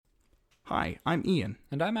Hi, I'm Ian.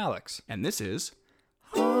 And I'm Alex. And this is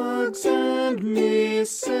Hugs and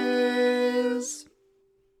Misses.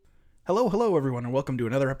 Hello everyone, and welcome to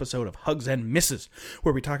another episode of Hugs and Misses,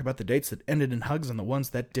 where we talk about the dates that ended in hugs and the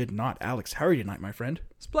ones that did not. Alex, how are you tonight, my friend?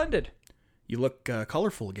 Splendid. You look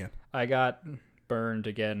colorful again. I got burned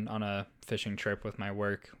again on a fishing trip with my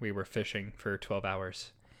work. We were fishing for 12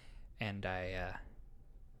 hours, and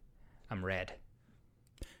I'm red.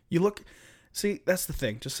 You look... See, that's the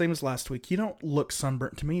thing. Just same as last week. You don't look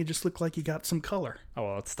sunburnt to me. You just look like you got some color. Oh,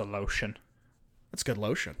 well, it's the lotion. That's good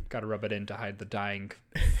lotion. Gotta rub it in to hide the dying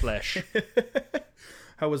flesh.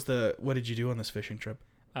 What did you do on this fishing trip?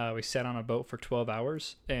 We sat on a boat for 12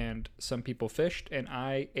 hours, and some people fished, and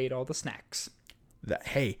I ate all the snacks.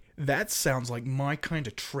 That sounds like my kind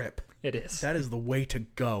of trip. It is. That is the way to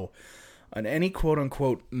go. On any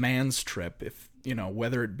quote-unquote man's trip, if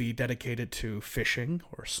whether it be dedicated to fishing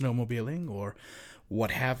or snowmobiling or what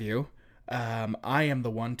have you, I am the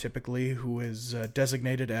one typically who is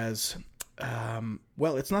designated as,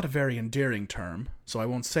 it's not a very endearing term, so I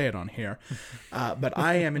won't say it on here, but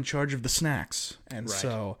I am in charge of the snacks. And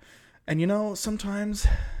right. Sometimes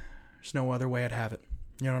there's no other way I'd have it.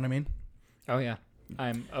 You know what I mean? Oh, yeah.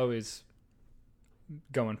 I'm always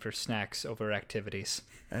going for snacks over activities.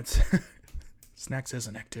 Snacks is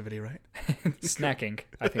an activity, right? Snacking,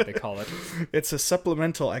 I think they call it. It's a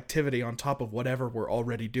supplemental activity on top of whatever we're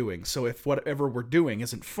already doing. So if whatever we're doing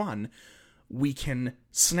isn't fun, we can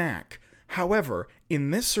snack. However, in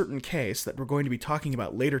this certain case that we're going to be talking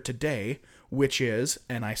about later today, which is,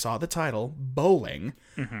 and I saw the title, bowling,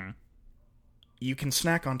 you can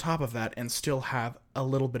snack on top of that and still have a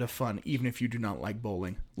little bit of fun, even if you do not like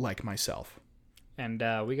bowling, like myself. And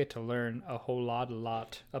we get to learn a whole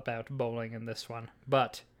lot about bowling in this one.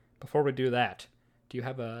 But before we do that, do you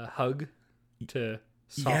have a hug to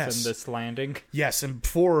soften this landing? Yes, and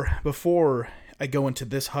before I go into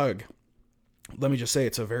this hug, let me just say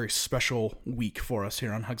it's a very special week for us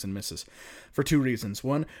here on Hugs and Misses for two reasons.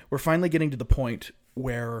 One, we're finally getting to the point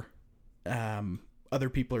where other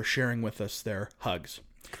people are sharing with us their hugs.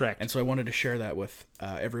 Correct. And so I wanted to share that with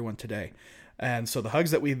everyone today. And so the hug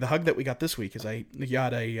that we got this week is I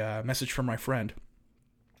got a message from my friend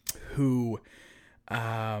who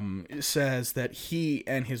says that he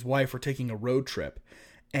and his wife were taking a road trip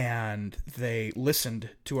and they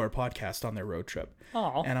listened to our podcast on their road trip.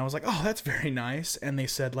 Aww. And I was like, oh, that's very nice. And they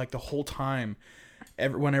said like the whole time,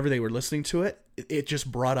 whenever they were listening to it, it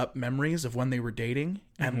just brought up memories of when they were dating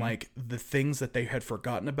and like the things that they had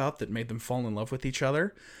forgotten about that made them fall in love with each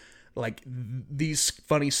other. Like these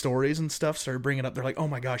funny stories and stuff started bringing up. They're like, "Oh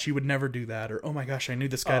my gosh, you would never do that," or "Oh my gosh, I knew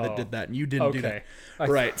this guy that did that, and you didn't do that."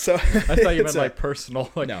 Right? So I thought you meant like personal.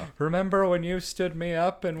 Like, no. Remember when you stood me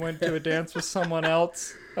up and went to a dance with someone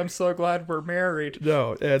else? I'm so glad we're married.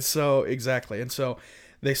 No, and so exactly, and so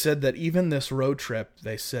they said that even this road trip,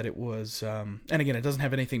 they said it was, and again, it doesn't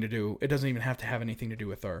have anything to do. It doesn't even have to have anything to do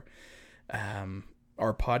with our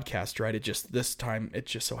podcast, right? This time it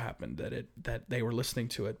just so happened that they were listening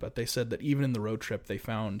to it, but they said that even in the road trip they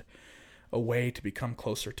found a way to become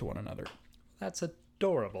closer to one another. That's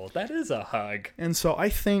adorable. That is a hug. And so I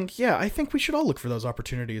think we should all look for those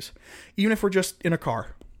opportunities, even if we're just in a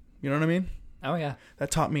car. You know what I mean? Oh yeah. That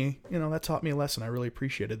taught me a lesson. I really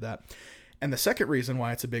appreciated that. And the second reason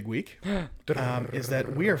why it's a big week is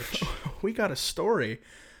that we got a story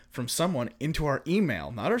from someone into our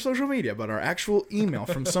email, not our social media, but our actual email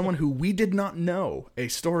from someone who we did not know. A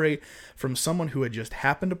story from someone who had just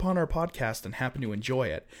happened upon our podcast and happened to enjoy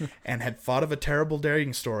it and had thought of a terrible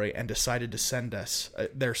dating story and decided to send us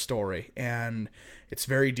their story. And it's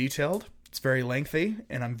very detailed. It's very lengthy,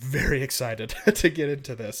 and I'm very excited to get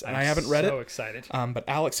into this. And I haven't read it. So excited. But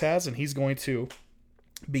Alex has, and he's going to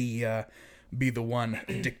be the one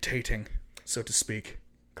dictating, so to speak.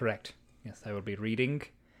 Correct. Yes, I will be reading.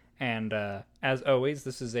 And as always,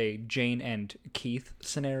 this is a Jane and Keith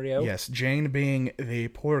scenario. Yes, Jane being the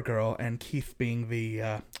poor girl and Keith being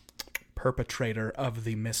the perpetrator of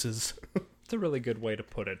the misses. It's a really good way to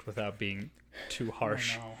put it without being too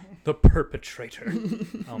harsh. The perpetrator.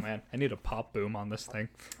 Oh man, I need a pop boom on this thing.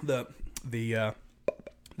 The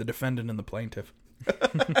defendant and the plaintiff.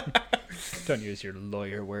 Don't use your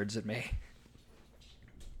lawyer words at me.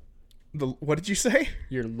 What did you say?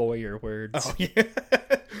 Your lawyer words. Oh yeah.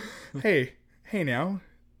 Hey now.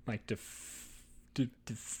 Like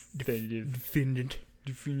defendant.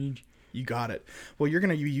 You got it. Well, you're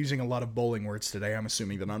going to be using a lot of bowling words today. I'm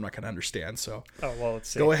assuming that I'm not going to understand. So, let's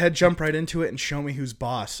see. Go ahead, jump right into it, and show me who's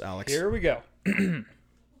boss, Alex. Here we go.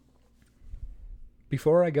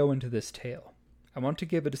 Before I go into this tale, I want to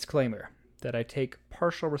give a disclaimer that I take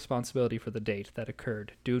partial responsibility for the date that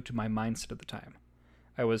occurred due to my mindset at the time.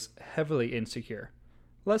 I was heavily insecure.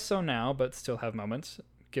 Less so now, but still have moments,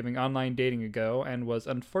 giving online dating a go, and was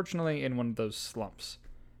unfortunately in one of those slumps.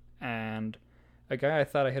 And a guy I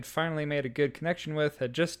thought I had finally made a good connection with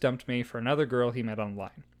had just dumped me for another girl he met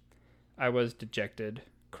online. I was dejected,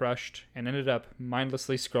 crushed, and ended up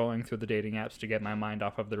mindlessly scrolling through the dating apps to get my mind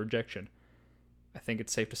off of the rejection. I think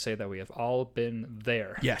it's safe to say that we have all been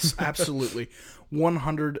there. Yes, absolutely.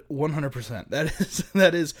 100%.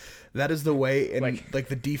 That is the way, and like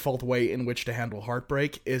the default way in which to handle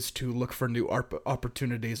heartbreak is to look for new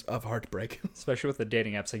opportunities of heartbreak. Especially with the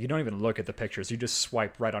dating apps, like you don't even look at the pictures, you just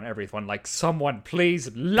swipe right on everyone like, someone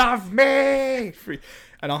please love me.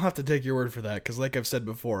 And I'll have to take your word for that, because like I've said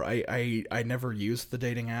before, I never used the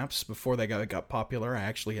dating apps before they got popular. I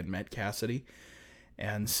actually had met Cassidy.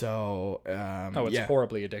 And so, it's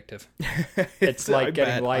horribly addictive. It's like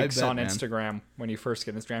getting likes on Instagram. When you first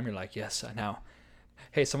get Instagram, you're like, yes, I know.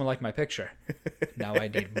 Hey, someone liked my picture. Now I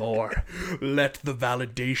need more. Let the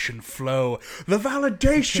validation flow. The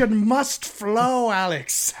validation must flow,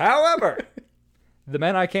 Alex. However, the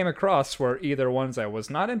men I came across were either ones I was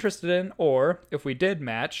not interested in, or, if we did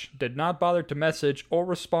match, did not bother to message or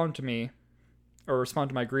respond to me, or respond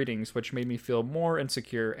to my greetings, which made me feel more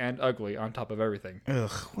insecure and ugly on top of everything. Ugh,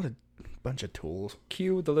 what a bunch of tools.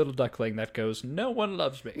 Cue the little duckling that goes, no one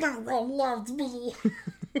loves me. No one loves me.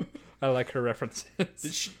 I like her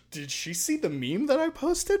references. Did she see the meme that I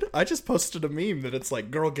posted? I just posted a meme that it's like,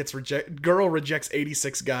 girl rejects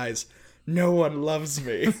 86 guys. No one loves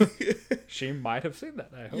me. She might have seen that,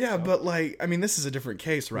 I hope Yeah, so. But like, I mean, this is a different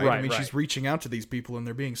case, right? I mean, she's reaching out to these people and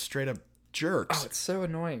they're being straight up jerks. Oh, it's so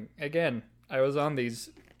annoying. Again, I was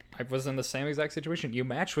in the same exact situation. You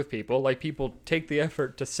match with people, like people take the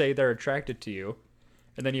effort to say they're attracted to you,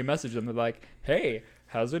 and then you message them, they're like, hey,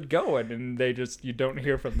 how's it going? And you don't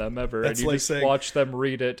hear from them ever, and you like just watch them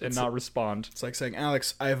read it and not respond. It's like saying,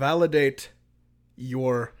 Alex, I validate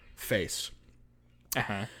your face.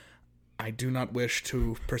 Uh-huh. I do not wish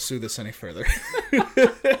to pursue this any further.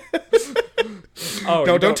 Oh,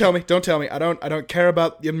 no, don't tell me. Don't tell me. I don't care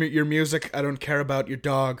about your music. I don't care about your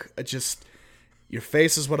dog. Your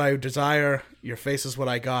face is what I desire. Your face is what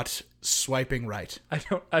I got. Swiping right.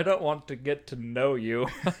 I don't want to get to know you.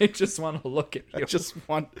 I just want to look at you.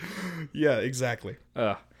 Yeah, exactly.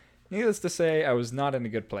 Needless to say, I was not in a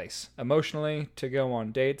good place emotionally to go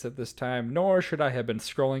on dates at this time, nor should I have been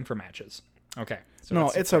scrolling for matches. Okay. So no,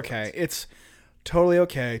 it's okay. It's totally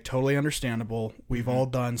okay. Totally understandable. We've all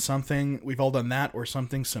done something. We've all done that or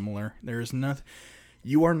something similar. There is nothing.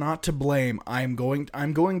 You are not to blame. I'm going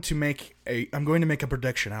to make a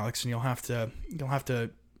prediction, Alex, and you'll have to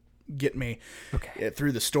get me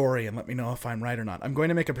through the story and let me know if I'm right or not. I'm going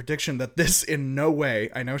to make a prediction that this in no way,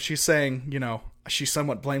 I know she's saying, she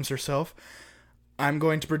somewhat blames herself. I'm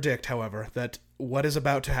going to predict, however, that what is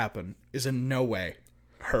about to happen is in no way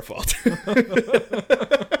her fault.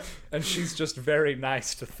 And she's just very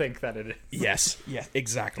nice to think that it is. Yes,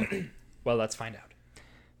 exactly. Well, let's find out.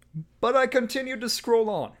 But I continued to scroll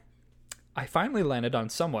on. I finally landed on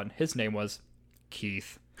someone. His name was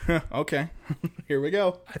Keith. Okay, here we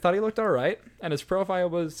go. I thought he looked alright, and his profile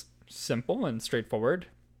was simple and straightforward,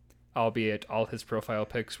 albeit all his profile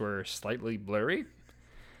pics were slightly blurry.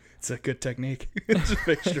 It's a good technique to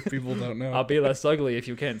make sure people don't know. I'll be less ugly if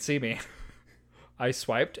you can't see me. I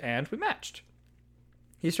swiped, and we matched.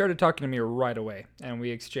 He started talking to me right away, and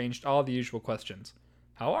we exchanged all the usual questions.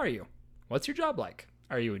 How are you? What's your job like?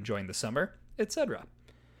 Are you enjoying the summer? Etc.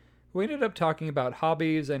 We ended up talking about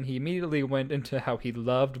hobbies, and he immediately went into how he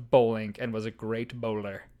loved bowling and was a great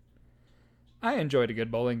bowler. I enjoyed a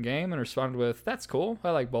good bowling game and responded with, that's cool,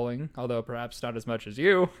 I like bowling, although perhaps not as much as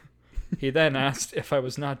you. He then asked if I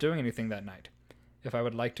was not doing anything that night, if I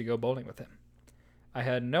would like to go bowling with him. I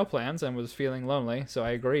had no plans and was feeling lonely, so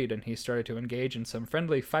I agreed, and he started to engage in some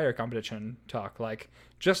friendly fire competition talk, like,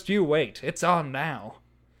 just you wait, it's on now.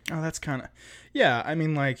 Oh, that's kind of... Yeah, I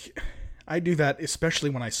mean, like, I do that especially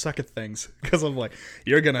when I suck at things, because I'm like,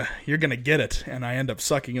 you're gonna get it, and I end up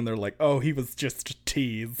sucking, and they're like, oh, he was just a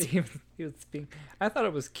tease. He was being... I thought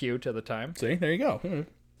it was cute at the time. See, there you go.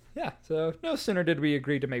 Yeah, so no sooner did we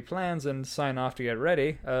agree to make plans and sign off to get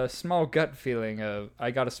ready, I got a small gut feeling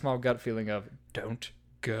of, don't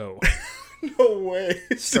go. No way.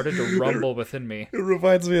 Started to rumble within me. It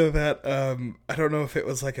reminds me of that, I don't know if it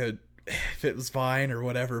was if it was Vine or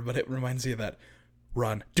whatever, but it reminds me of that,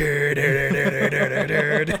 run. Yeah,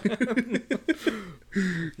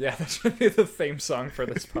 that should be the theme song for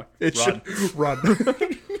this part. Run.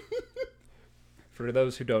 For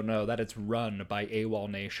those who don't know, that is Run by AWOL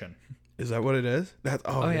Nation. Is that what it is?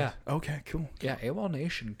 Oh, yeah. Okay, cool. Yeah, AWOL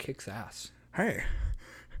Nation kicks ass. Hey,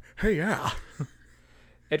 yeah.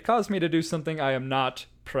 It caused me to do something I am not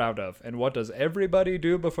proud of. And what does everybody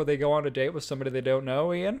do before they go on a date with somebody they don't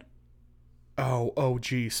know, Ian? Oh,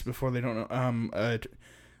 geez. Before they don't know.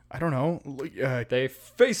 I don't know. They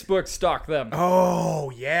Facebook stalk them.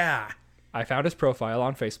 Oh, yeah. I found his profile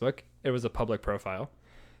on Facebook. It was a public profile.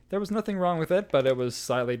 There was nothing wrong with it, but it was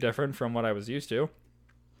slightly different from what I was used to.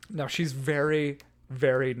 Now, she's very,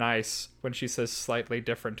 very nice when she says slightly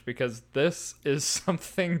different, because this is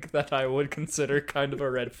something that I would consider kind of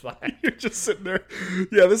a red flag. You're just sitting there.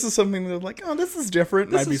 Yeah, this is something that like, oh, this is different.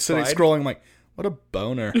 And This I'd be is sitting fine. scrolling like, what a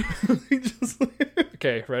boner. Just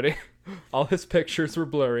Okay, ready? All his pictures were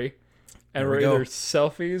blurry and There were we go. either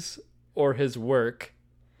selfies or his work.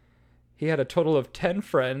 He had a total of 10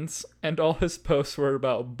 friends, and all his posts were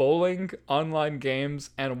about bowling, online games,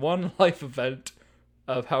 and one life event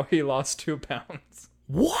of how he lost 2 pounds.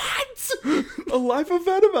 What? A life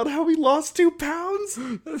event about how he lost 2 pounds?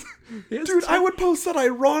 He has Dude, 10 I would post that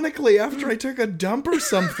ironically after I took a dump or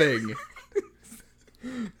something.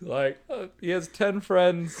 he has 10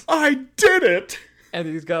 friends, I did it! and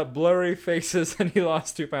he's got blurry faces, and he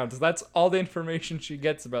lost 2 pounds. That's all the information she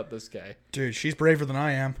gets about this guy. Dude, she's braver than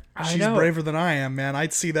I am. I She's know. braver than I am, man.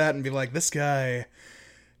 I'd see that and be like, this guy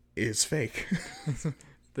is fake.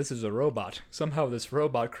 This is a robot. Somehow this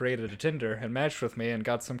robot created a Tinder and matched with me and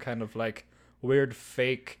got some kind of like weird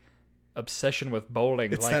fake obsession with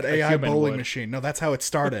bowling. It's like that a AI human bowling would. machine. No, that's how it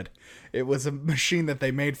started. It was a machine that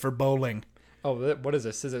they made for bowling. Oh, what is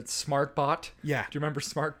this? Is it SmartBot? Yeah. Do you remember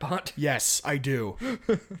SmartBot? Yes, I do.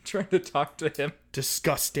 Trying to talk to him.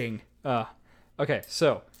 Disgusting. Okay,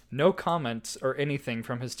 so no comments or anything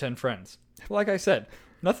from his 10 friends. Like I said,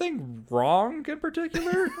 nothing wrong in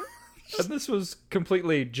particular. And this was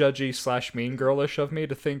completely judgy / mean girlish of me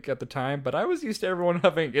to think at the time, but I was used to everyone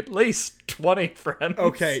having at least 20 friends.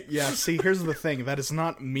 Okay, yeah, see, here's the thing. That is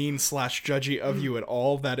not mean / judgy of you at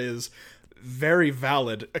all. That is very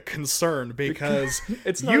valid a concern because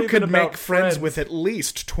It's not you even could about make friends friends. with at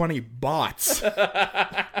least 20 bots.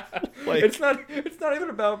 Like, It's not even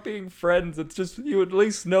about being friends. It's just you at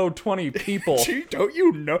least know 20 people. gee, don't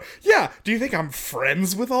you know? Yeah, do you think I'm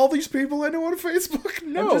friends with all these people I know on Facebook?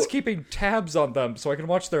 No. I'm just keeping tabs on them so I can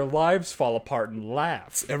watch their lives fall apart and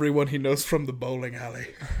laugh. Everyone he knows from the bowling alley.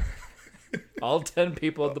 All 10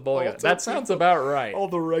 people at the bowling All alley. 10 That sounds about right. All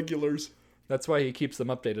the regulars. That's why he keeps them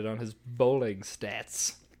updated on his bowling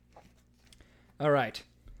stats. All right.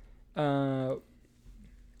 I'm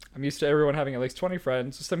used to everyone having at least 20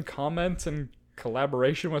 friends, some comments and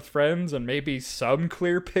collaboration with friends, and maybe some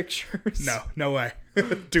clear pictures. No way. Too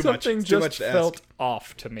much. Something It's too just much to ask. felt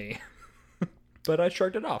off to me. But I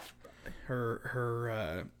shrugged it off.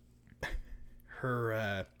 Her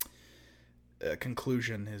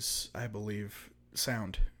conclusion is, I believe,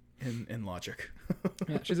 sound in logic.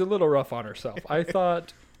 Yeah, she's a little rough on herself. I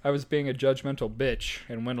thought I was being a judgmental bitch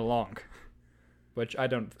and went along. Which I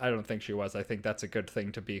don't think she was. I think that's a good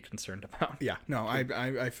thing to be concerned about. Yeah, no,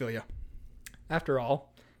 I feel you. After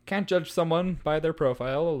all, can't judge someone by their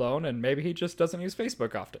profile alone, and maybe he just doesn't use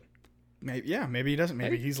Facebook often. Maybe he doesn't.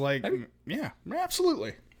 Maybe he's like, yeah,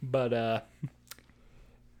 absolutely. But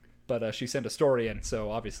she sent a story in,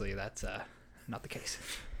 so obviously that's not the case.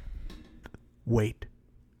 Wait,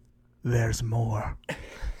 there's more.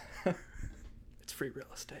 It's free real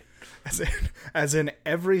estate. As in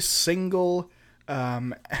every single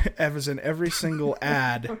ad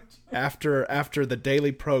after the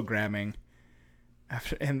daily programming,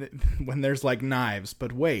 when there's like knives,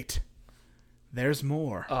 but wait, there's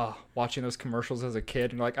more. Watching those commercials as a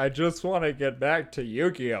kid, and like, I just want to get back to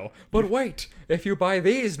Yu-Gi-Oh! But wait, if you buy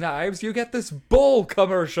these knives, you get this bull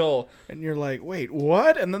commercial. And you're like, wait,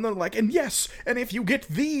 what? And then they're like, and yes, and if you get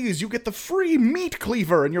these, you get the free meat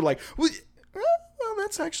cleaver. And you're like, well,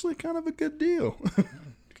 that's actually kind of a good deal.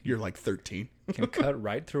 You're like 13. Can cut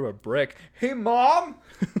right through a brick. Hey, Mom!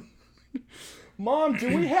 Mom,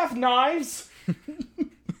 do we have knives?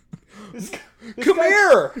 Come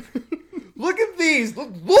here! Look at these!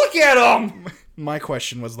 Look at them! My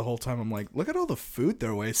question was the whole time, I'm like, look at all the food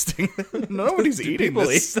they're wasting. Nobody's eating people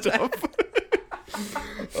this eat stuff.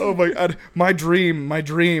 Oh my god. My dream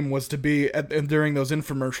was to be, and during those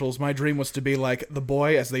infomercials, my dream was to be like the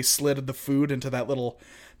boy as they slid the food into that little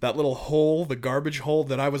hole, the garbage hole,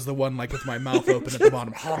 that I was the one like with my mouth open at the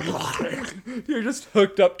bottom. You're just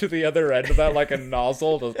hooked up to the other end of that like a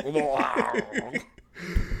nozzle. Just...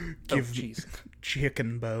 Give jeez.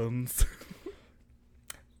 chicken bones.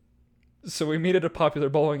 So we meet at a popular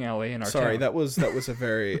bowling alley in our Sorry, town. that was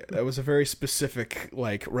a very specific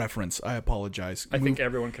like reference. I apologize. I think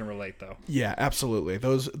everyone can relate, though. Yeah, absolutely.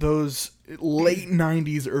 Those late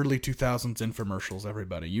 90s, early 2000s infomercials,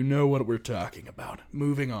 everybody. You know what we're talking about.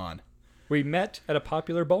 Moving on. We met at a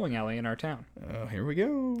popular bowling alley in our town. Oh, here we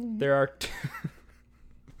go. There are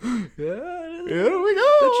Here we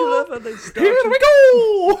go. Don't you love how they start? Here we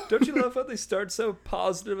go. Don't you love how they start so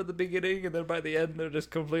positive at the beginning and then by the end they're just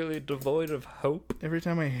completely devoid of hope? Every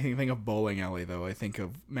time I think of bowling alley, though, I think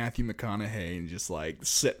of Matthew McConaughey and just like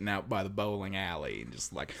sitting out by the bowling alley and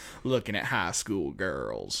just like looking at high school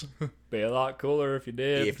girls. Be a lot cooler if you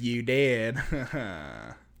did. If you did.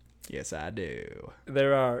 Yes, I do.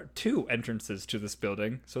 There are 2 entrances to this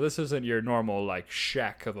building, so this isn't your normal like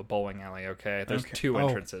shack of a bowling alley, okay? There's 2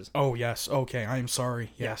 entrances. Oh, yes. Okay, I am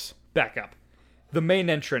sorry. Yes. Back up. The main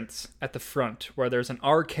entrance at the front, where there's an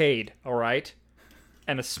arcade, all right,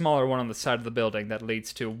 and a smaller one on the side of the building that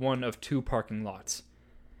leads to one of 2 parking lots.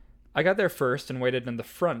 I got there first and waited in the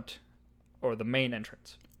front, or the main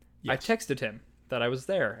entrance. Yes. I texted him that I was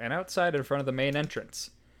there and outside in front of the main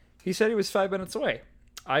entrance. He said he was 5 minutes away.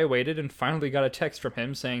 I waited and finally got a text from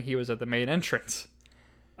him saying he was at the main entrance.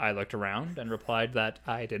 I looked around and replied that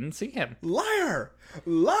I didn't see him. Liar!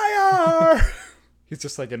 Liar! He's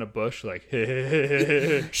just like in a bush, like,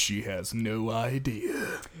 She has no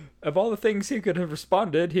idea. Of all the things he could have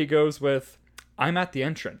responded, he goes with, I'm at the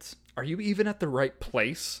entrance. Are you even at the right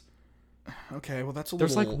place? Okay, well that's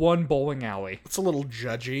There's like one bowling alley. It's a little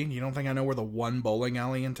judgy. You don't think I know where the one bowling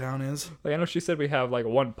alley in town is? Like, I know she said we have like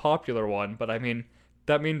one popular one, but I mean,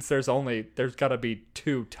 that means there's gotta be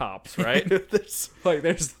 2 tops, right? Like,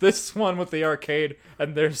 there's this one with the arcade,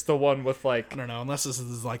 and there's the one with like... I don't know, unless this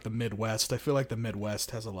is like the Midwest. I feel like the Midwest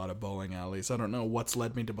has a lot of bowling alleys. I don't know what's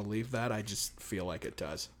led me to believe that. I just feel like it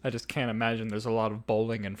does. I just can't imagine there's a lot of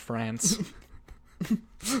bowling in France.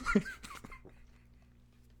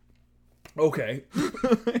 Okay.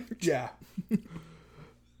 Yeah.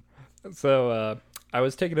 So, I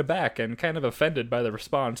was taken aback and kind of offended by the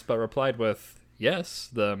response, but replied with, yes,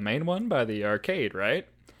 the main one by the arcade, right?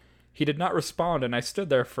 He did not respond, and I stood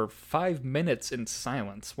there for 5 minutes in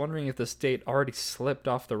silence, wondering if this date already slipped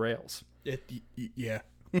off the rails. Yeah.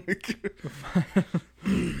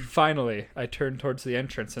 Finally, I turned towards the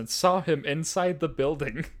entrance and saw him inside the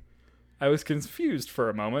building. I was confused for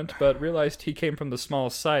a moment, but realized he came from the small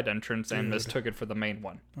side entrance and mistook it for the main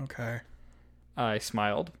one. Okay. I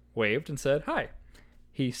smiled, waved, and said hi.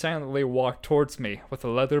 He silently walked towards me with a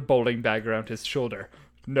leather bowling bag around his shoulder.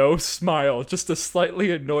 No smile, just a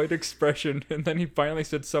slightly annoyed expression, and then he finally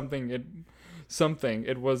said something. It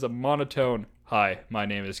was a monotone, "Hi, my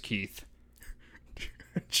name is Keith."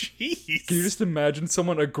 Jeez. Can you just imagine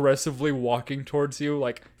someone aggressively walking towards you,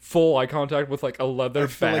 like full eye contact with like a leather I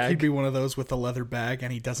feel bag? like he'd be one of those with a leather bag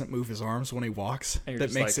and he doesn't move his arms when he walks. And you're That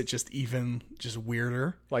just makes like- it just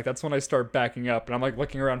weirder. Like, that's when I start backing up, and I'm like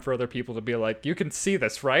looking around for other people to be like, you can see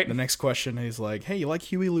this, right? The next question is like, hey, you like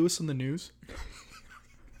Huey Lewis in the News?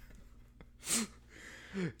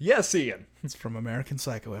 Yes, Ian. It's from American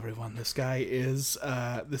Psycho, everyone. This guy is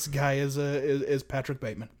Patrick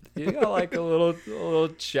Bateman. You got like a little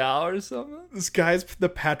chow or something? This guy's the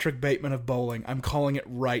Patrick Bateman of bowling. I'm calling it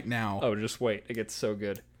right now. Oh, just wait. It gets so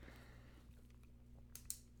good.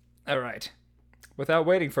 Alright. Without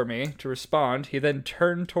waiting for me to respond, he then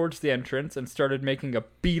turned towards the entrance and started making a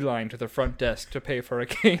beeline to the front desk to pay for a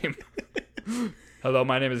game. Hello,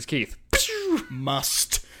 my name is Keith.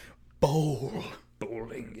 Must bowl.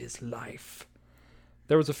 Bowling is life.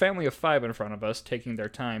 There was a family of 5 in front of us taking their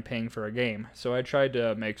time paying for a game, so I tried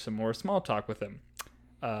to make some more small talk with him.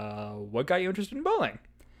 What got you interested in bowling?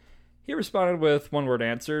 He responded with one-word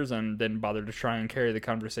answers and didn't bother to try and carry the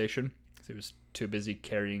conversation. He was too busy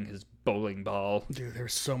carrying his bowling ball. Dude,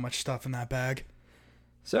 there's so much stuff in that bag.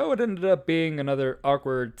 So it ended up being another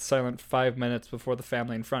awkward, silent 5 minutes before the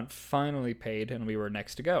family in front finally paid and we were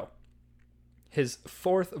next to go. His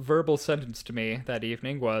 4th verbal sentence to me that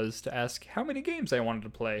evening was to ask how many games I wanted to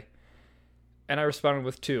play. And I responded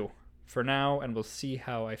with 2, for now, and we'll see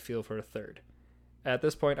how I feel for a 3rd. At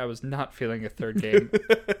this point, I was not feeling a 3rd game,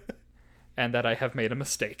 and that I have made a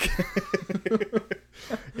mistake.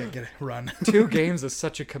 Yeah, get it. Run. 2 games is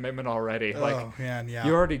such a commitment already. Like, Oh, man, yeah.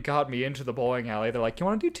 you already got me into the bowling alley. They're like, you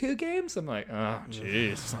want to do 2 games? I'm like, oh,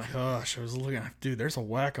 jeez. It's like, gosh, I was looking at, dude, there's a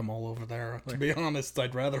whack-a-mole over there. To be honest,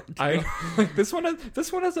 I'd rather... Like, this one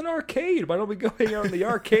has an arcade. Why don't we go hang out in the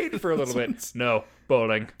arcade for a little bit? No,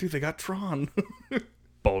 bowling. Dude, they got Tron.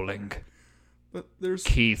 Bowling. But there's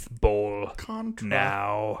Keith Bowl. Contra.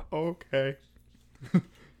 Now. Okay.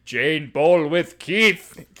 Jane bowl with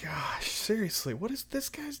Keith. Gosh, seriously, what is this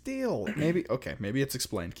guy's deal? Maybe it's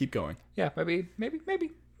explained. Keep going. Yeah, maybe.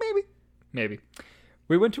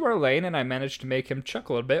 We went to our lane, and I managed to make him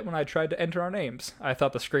chuckle a bit when I tried to enter our names. I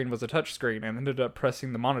thought the screen was a touch screen and ended up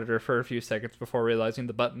pressing the monitor for a few seconds before realizing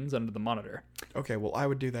the buttons under the monitor. Okay, well, I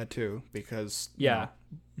would do that too, because... Yeah.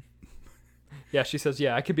 Yeah, she says,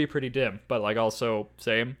 yeah, I could be pretty dim, but, like, also,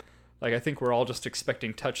 same. Like, I think we're all just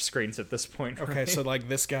expecting touch screens at this point. Right? Okay, so, like,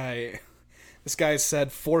 this guy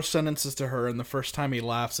said 4 sentences to her, and the first time he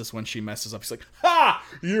laughs is when she messes up. He's like, "Ha!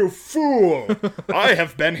 You fool! I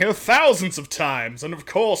have been here thousands of times, and of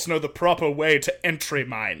course know the proper way to enter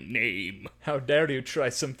my name." How dare you try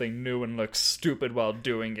something new and look stupid while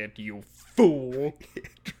doing it, you fool!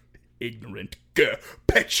 Ignorant,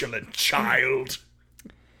 petulant child.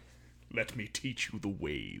 Let me teach you the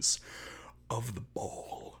ways of the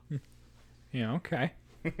ball. Yeah, okay.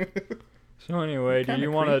 So anyway, do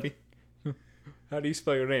you want to... How do you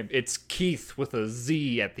spell your name? It's Keith with a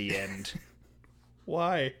Z at the end.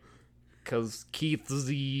 Why? Because Keith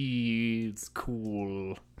Z is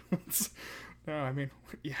cool. No, I mean,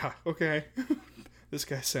 yeah, okay. This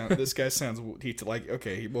guy sounds. He like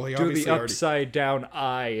okay. Well, he do obviously the upside down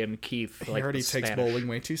I in Keith. He like already the takes Spanish. bowling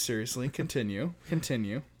way too seriously. Continue.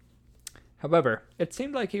 However, it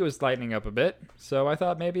seemed like he was lightening up a bit, so I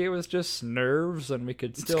thought maybe it was just nerves, and we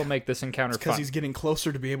could still make this encounter Because fun. he's getting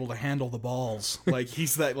closer to be able to handle the balls. Like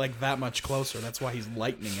he's that much closer. That's why he's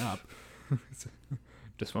lightening up.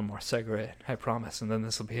 Just one more cigarette, I promise, and then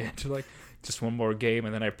this will be it. Like, just one more game,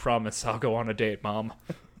 and then I promise I'll go on a date, Mom.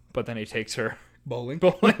 But then he takes her Bowling.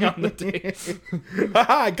 on the date.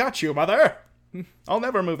 Haha, I got you, mother. I'll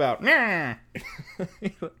never move out. Nah.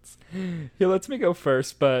 He lets me go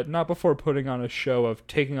first, but not before putting on a show of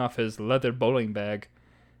taking off his leather bowling bag.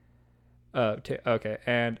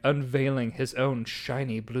 And unveiling his own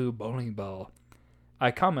shiny blue bowling ball.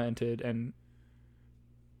 I commented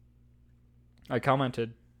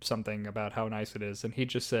something about how nice it is, and he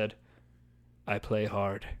just said, "I play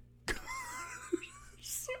hard."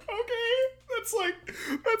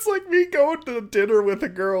 Okay, that's like me going to dinner with a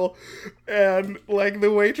girl, and like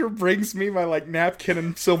the waiter brings me my like napkin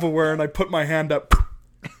and silverware, and I put my hand up.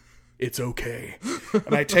 It's okay.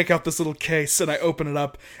 And I take out this little case and I open it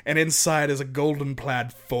up, and inside is a golden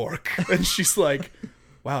plaid fork. And she's like,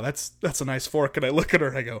 "Wow, that's a nice fork." And I look at her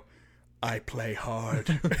and I go, "I play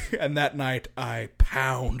hard." And that night I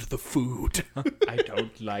pound the food. I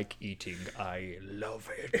don't like eating. I love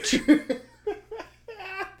it.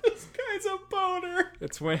 This guy's a boner.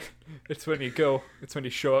 It's when you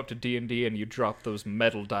show up to D&D and you drop those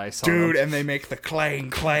metal dice on Dude, them. and they make the clang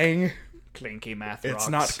clang. Clinky math It's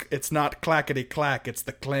rocks. not clackety clack, it's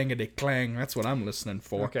the clangety clang. That's what I'm listening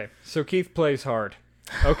for. Okay, so Keith plays hard.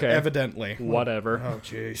 Okay. Evidently. Whatever. Oh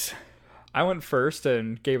jeez. I went first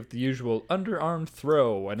and gave it the usual underarm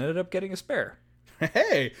throw and ended up getting a spare.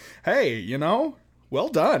 Hey, well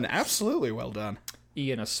done. Absolutely well done.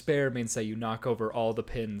 Ian, a spare means that you knock over all the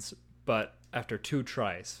pins, but after 2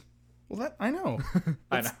 tries. Well, that I know.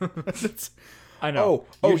 I know. That's, I know.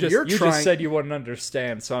 Oh, you you're trying... just said you wouldn't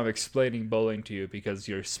understand, so I'm explaining bowling to you because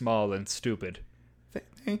you're small and stupid.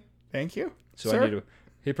 Thank you. So sir? I need to.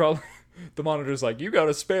 He probably. The monitor's like, "You got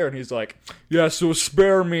a spare," and he's like, "Yeah." So a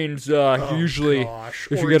spare means usually Gosh.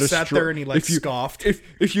 if Or you he get a sat there and he like scoffed.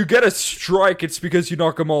 If you get a strike, it's because you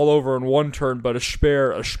knock them all over in one turn. But a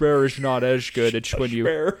spare is not as good. It's when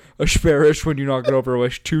a spare is when you knock it over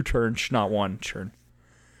with 2 turns, not 1 turn.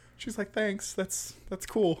 She's like, "Thanks. That's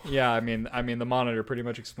cool." Yeah, I mean, the monitor pretty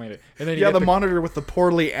much explained it. And then Yeah, the monitor with the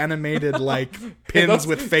poorly animated like pins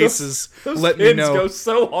with faces. Those let pins me know. go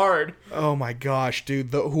so hard. Oh my gosh,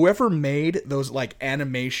 dude! Whoever made those like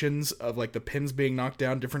animations of like the pins being knocked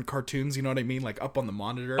down, different cartoons, you know what I mean? Like up on the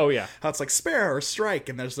monitor. Oh yeah, how it's like spare or strike,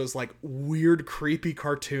 and there's those like weird, creepy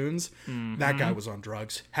cartoons. Mm-hmm. That guy was on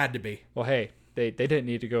drugs. Had to be. Well, hey, they didn't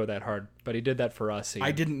need to go that hard, but he did that for us. Ian.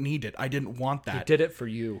 I didn't need it. I didn't want that. He did it for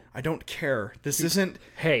you. I don't care. This isn't.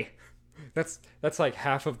 Hey, that's like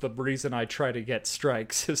half of the reason I try to get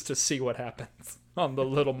strikes is to see what happens on the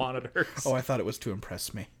little monitors. Oh, I thought it was to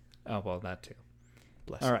impress me. Oh, well, that too.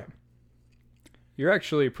 Bless All you. right. You're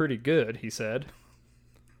actually pretty good, he said.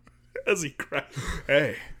 As he cracks.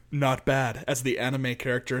 Hey, not bad. As the anime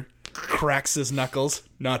character cracks his knuckles.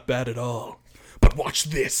 Not bad at all. But watch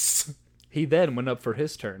this. He then went up for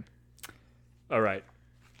his turn. All right.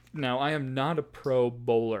 Now, I am not a pro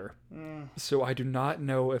bowler, so I do not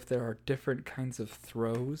know if there are different kinds of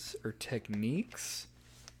throws or techniques,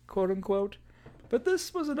 quote unquote. But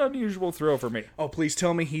this was an unusual throw for me. Oh, please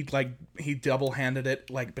tell me he double-handed it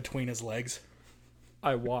like between his legs.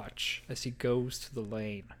 I watch as he goes to the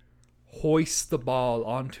lane, hoists the ball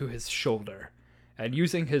onto his shoulder, and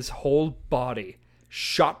using his whole body,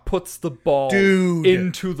 shot puts the ball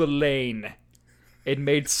into the lane. It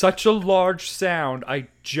made such a large sound, I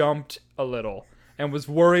jumped a little and was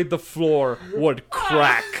worried the floor would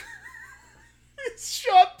crack. He's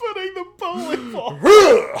shot putting the bowling ball.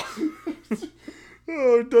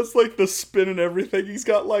 Oh, it does like the spin and everything. He's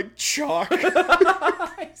got like chalk.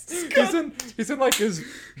 He's in like his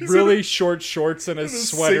really short shorts and his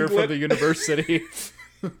sweater singlet. from the university.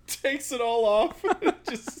 Takes it all off. And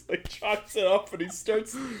just like chalks it up and he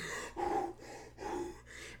starts.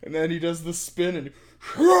 And then he does the spin and.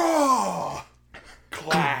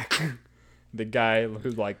 Clack. The guy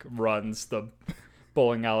who like runs the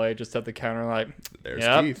bowling alley just at the counter like, There's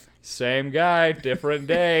yep, Keith. same guy, different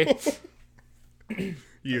day.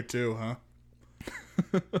 You too, huh?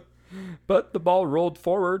 But the ball rolled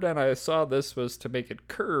forward, and I saw this was to make it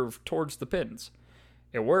curve towards the pins.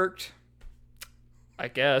 It worked, I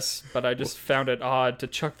guess, but I just found it odd to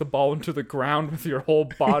chuck the ball into the ground with your whole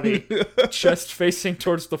body, chest facing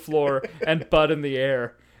towards the floor, and butt in the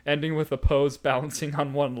air, ending with a pose balancing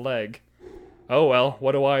on one leg. Oh well,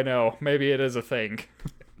 what do I know? Maybe it is a thing.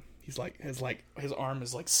 He's like his arm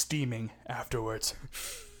is like steaming afterwards.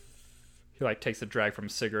 He like takes a drag from a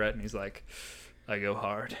cigarette and he's like, I go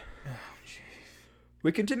hard.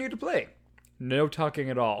 We continue to play. No talking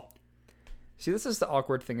at all. See, this is the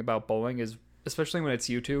awkward thing about bowling is, especially when it's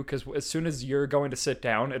you two, because as soon as you're going to sit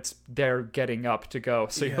down, they're getting up to go.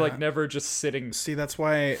 So you're like never just sitting. See, that's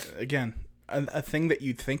why, again, a thing that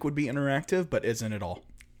you'd think would be interactive, but isn't at all.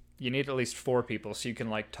 You need at least 4 people so you can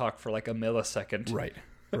like talk for like a millisecond. Right.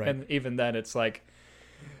 And even then it's like,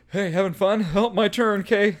 hey, having fun? Oh, my turn,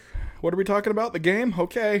 Kay. What are we talking about? The game?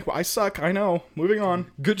 Okay, I suck, I know. Moving on.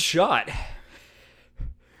 Good shot.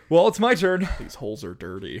 Well, it's my turn. These holes are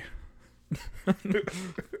dirty.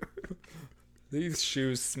 These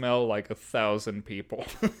shoes smell like 1,000 people.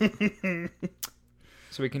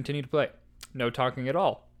 So we continue to play. No talking at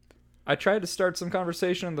all. I tried to start some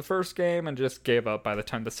conversation in the first game and just gave up by the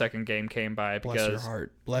time the second game came by because... Bless your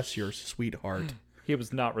heart. Bless your sweet heart. He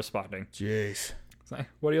was not responding. Jeez. It's like,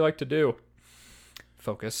 what do you like to do?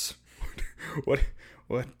 Focus. What,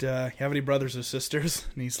 you have any brothers or sisters?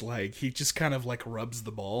 And he's like, he just kind of like rubs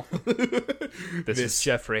the ball. This is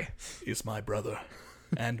Jeffrey. Is my brother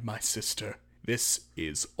and my sister. This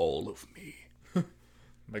is all of me.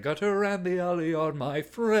 The gutter and the alley are my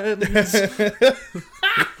friends.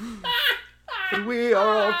 We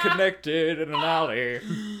are all connected in an alley.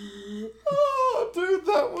 Oh, dude,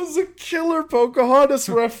 that was a killer Pocahontas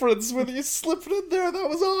reference when you slipped it in there. That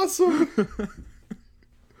was awesome.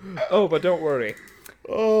 Oh, but don't worry.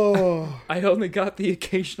 Oh. I only got the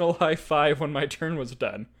occasional high five when my turn was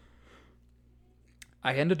done.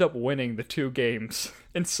 I ended up winning the 2 games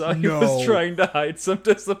and saw he was trying to hide some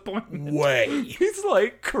disappointment. Way. He's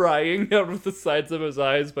like crying out of the sides of his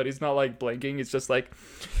eyes, but he's not like blinking. He's just like,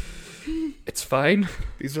 it's fine.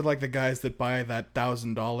 These are like the guys that buy that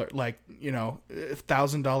 $1,000, like,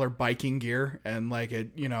 $1,000 biking gear and like a,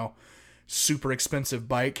 super expensive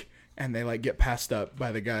bike. And they like get passed up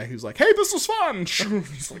by the guy who's like, hey, this was fun.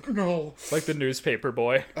 He's like, no. Like the newspaper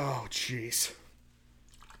boy. Oh, jeez.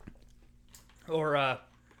 Or, I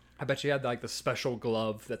bet you had like the special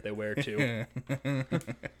glove that they wear too.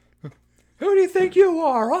 Who do you think you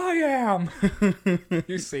are? I am.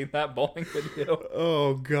 You seen that bowling video?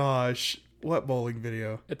 Oh gosh, what bowling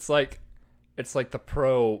video? It's like the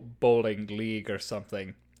pro bowling league or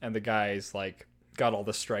something, and the guy's like got all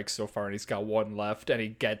the strikes so far, and he's got 1 left, and he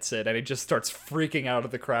gets it, and he just starts freaking out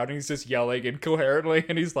at the crowd, and he's just yelling incoherently,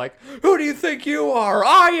 and he's like, "Who do you think you are?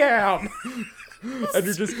 I am." And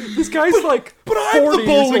you're just, this guy's but I'm the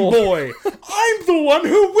bowling boy. I'm the one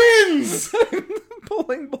who wins.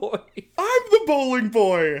 Bowling boy. I'm the bowling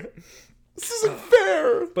boy. This isn't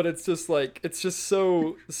fair. But it's just like, it's just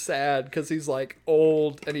so sad because he's like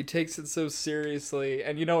old and he takes it so seriously.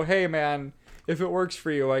 And hey man, if it works for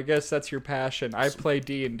you, I guess that's your passion. I play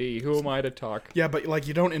D&D. Who am I to talk? Yeah, but like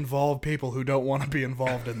you don't involve people who don't want to be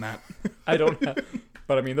involved in that. I don't have...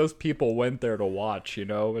 But I mean, those people went there to watch,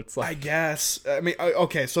 It's like, I guess. I mean,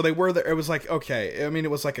 okay, so they were there. It was like, okay. I mean,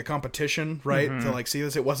 it was like a competition, right? To like see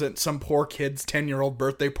this. It wasn't some poor kid's 10-year-old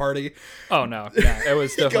birthday party. Oh no, yeah, it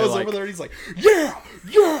was definitely. He goes over there and he's like, yeah.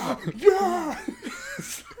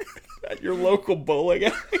 At your local bowling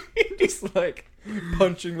alley. He's like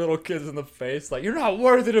punching little kids in the face, like, you're not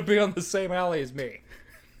worthy to be on the same alley as me.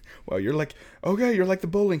 Well, you're like, okay, you're like the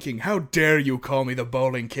bowling king. How dare you call me the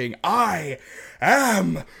bowling king? I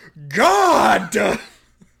am God!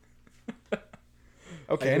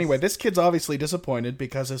 Okay, anyway, this kid's obviously disappointed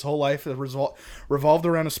because his whole life revolved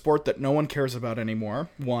around a sport that no one cares about anymore,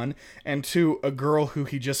 one. And two, a girl who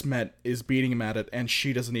he just met is beating him at it, and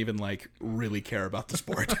she doesn't even, like, really care about the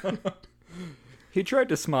sport. He tried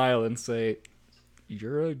to smile and say,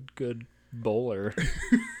 "You're a good bowler."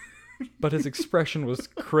 But his expression was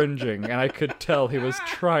cringing, and I could tell he was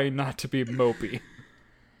trying not to be mopey.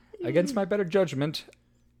 Against my better judgment,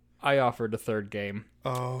 I offered a third game.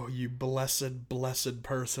 Oh, you blessed, blessed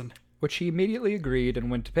person. Which he immediately agreed and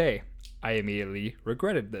went to pay. I immediately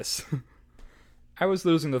regretted this. I was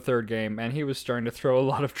losing the third game, and he was starting to throw a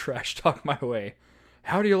lot of trash talk my way.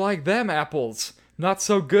 "How do you like them apples? Not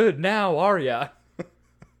so good now, are ya?"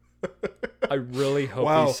 I really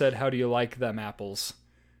hope he said, "How do you like them apples?"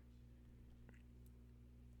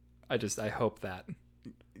 I hope that.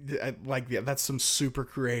 That's some super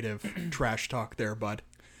creative trash talk there, bud.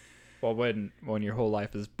 Well, when your whole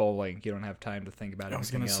life is bowling, you don't have time to think about it. I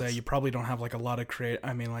was going to say, you probably don't have, like, a lot of there's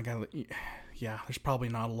probably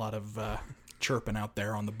not a lot of chirping out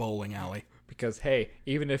there on the bowling alley. Because, hey,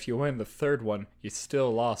 even if you win the third one, you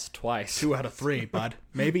still lost twice. 2 out of 3, bud.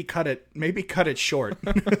 Maybe cut it short.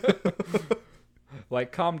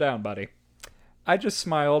 Like, calm down, buddy. I just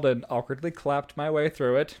smiled and awkwardly clapped my way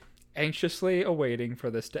through it, anxiously awaiting for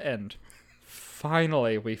this to end.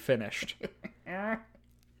 Finally, we finished.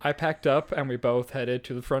 I packed up, and we both headed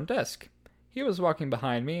to the front desk. He was walking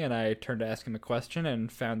behind me, and I turned to ask him a question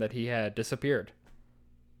and found that he had disappeared.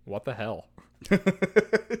 What the hell?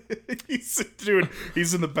 He's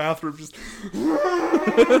in the bathroom just...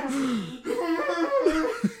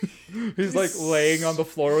 He's like laying on the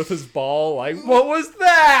floor with his ball, like, what was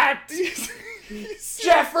that?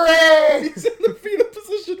 Jeffrey! He's in the fetal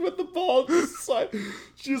position with the ball,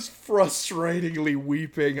 just frustratingly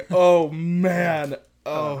weeping. Oh, man.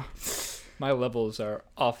 Oh. My levels are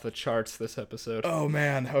off the charts this episode. Oh,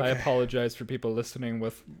 man. Okay. I apologize for people listening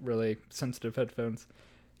with really sensitive headphones.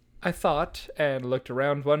 I thought and looked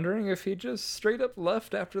around wondering if he just straight up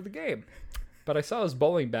left after the game. But I saw his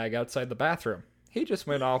bowling bag outside the bathroom. He just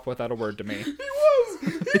went off without a word to me. He was!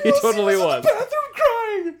 He totally was. In the bathroom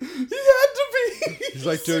crying! He had to be! He's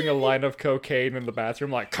like doing a line of cocaine in the bathroom,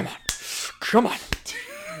 like, come on.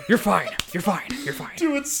 You're fine.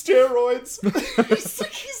 Doing steroids.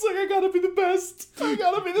 he's like, I gotta be the best.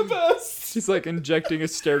 He's like injecting a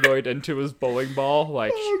steroid into his bowling ball,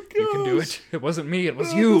 like, you can do it. It wasn't me, it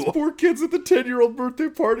was you. Those poor kids at the 10-year-old birthday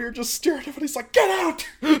party are just staring at him, and he's like, get out!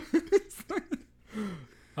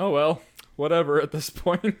 Oh well, whatever at this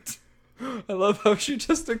point. I love how she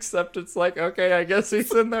just accepts it's like, okay, I guess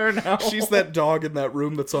he's in there now. She's that dog in that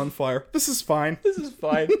room that's on fire. This is fine.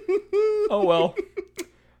 Oh well.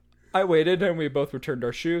 I waited, and we both returned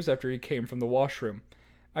our shoes after he came from the washroom.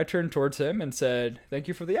 I turned towards him and said, "Thank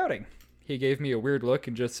you for the outing." He gave me a weird look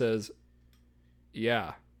and just says,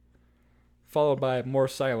 "Yeah." Followed by more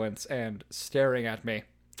silence and staring at me.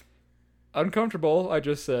 Uncomfortable, I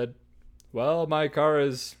just said, "Well, my car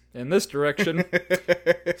is in this direction,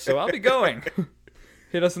 so I'll be going."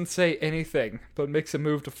 He doesn't say anything, but makes a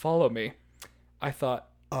move to follow me. I thought,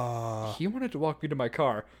 he wanted to walk me to my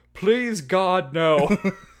car. Please, God, no.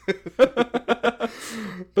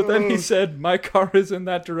 But then he said, "My car is in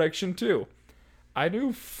that direction too." I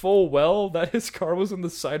knew full well that his car was in the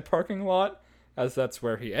side parking lot, as that's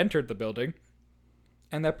where he entered the building,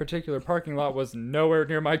 and that particular parking lot was nowhere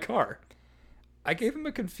near my car. I gave him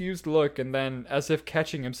a confused look, and then, as if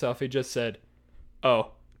catching himself, he just said,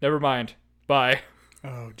 "Oh, never mind. Bye."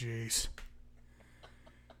 Oh, jeez.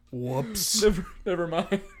 Whoops. Never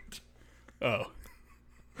mind. Oh.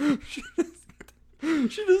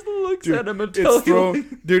 She just looks at him and tells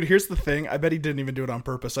him. Dude, here's the thing. I bet he didn't even do it on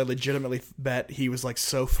purpose. I legitimately bet he was like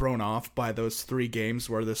so thrown off by those 3 games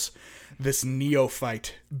where this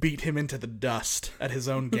neophyte beat him into the dust at his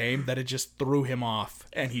own game that it just threw him off,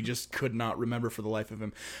 and he just could not remember for the life of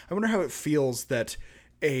him. I wonder how it feels that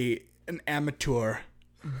an amateur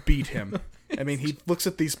beat him. I mean, he looks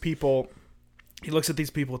at these people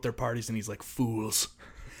at their parties, and he's like, fools.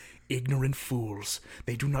 Ignorant fools.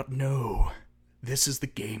 They do not know. This is the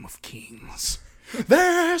game of kings.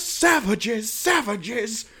 They're savages!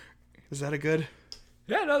 Is that a good?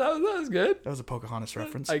 Yeah, no, that was good. That was a Pocahontas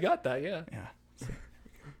reference. I got that, yeah. Yeah.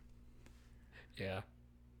 Yeah.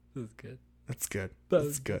 This is good. That's good.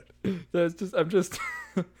 That's good. That's just, I'm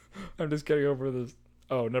just getting over this.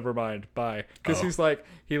 Oh, never mind. Bye. Because he's like,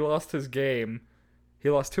 he lost his game. He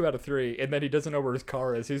lost 2 out of 3, and then he doesn't know where his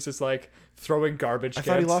car is. He's just like throwing garbage cans.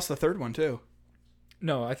 I thought he lost the 3rd one too.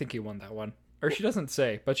 No, I think he won that one. Or she doesn't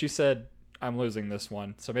say, but she said, "I'm losing this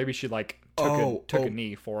one." So maybe she like took a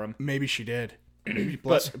knee for him. Maybe she did. Maybe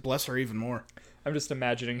bless her even more. I'm just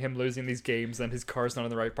imagining him losing these games and his car's not in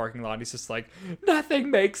the right parking lot. He's just like, nothing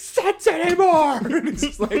makes sense anymore. And he's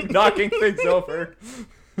just like knocking things over.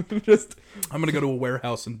 I'm going to go to a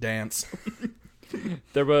warehouse and dance.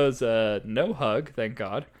 There was no hug, thank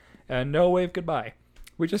God, and no wave goodbye.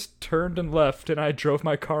 We just turned and left, and I drove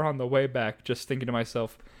my car on the way back, just thinking to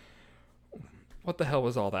myself, what the hell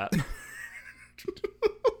was all that?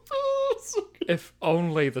 If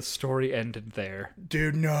only the story ended there.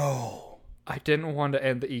 Dude, no. I didn't want to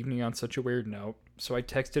end the evening on such a weird note, so I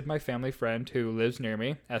texted my family friend who lives near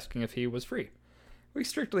me, asking if he was free. We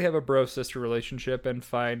strictly have a bro-sister relationship and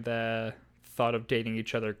find the thought of dating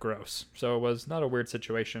each other gross, so it was not a weird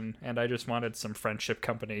situation, and I just wanted some friendship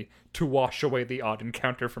company to wash away the odd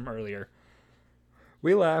encounter from earlier.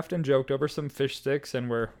 We laughed and joked over some fish sticks and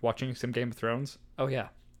were watching some Game of Thrones. Oh yeah,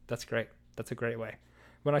 that's great. That's a great way.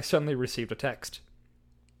 When I suddenly received a text.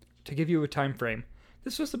 To give you a time frame,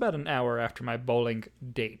 this was about an hour after my bowling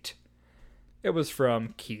date. It was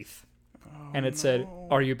from Keith. And it said,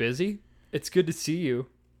 "Are you busy? It's good to see you.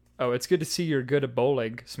 Oh, it's good to see you're good at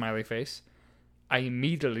bowling," smiley face. I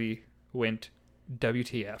immediately went,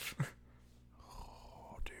 WTF.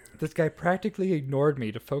 Oh, dude. This guy practically ignored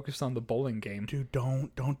me to focus on the bowling game. Dude,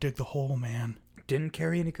 don't dig the hole, man. Didn't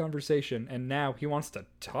carry any conversation, and now he wants to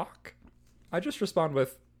talk? I just respond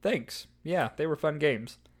with, thanks. Yeah, they were fun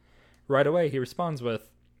games. Right away, he responds with,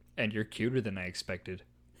 and you're cuter than I expected.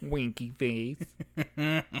 Winky face.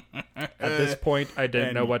 At this point, I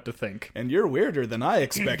didn't know what to think. And you're weirder than I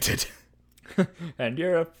expected. And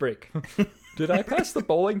you're a freak. Did I pass the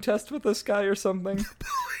bowling test with this guy or something?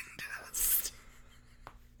 Bowling test.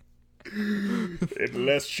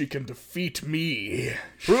 Unless she can defeat me.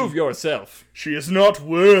 Prove yourself. She is not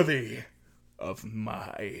worthy of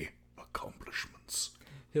my accomplishments.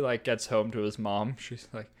 He, gets home to his mom. She's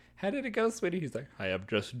like, how did it go, sweetie? He's like, I have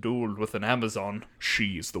just dueled with an Amazon.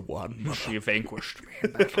 She's the one. She vanquished me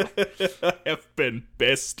in battle. I have been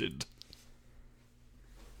bested.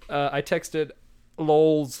 I texted,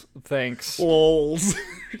 lols, thanks. Lols.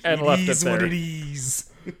 And left it there. What it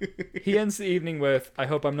is. He ends the evening with, I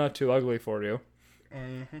hope I'm not too ugly for you.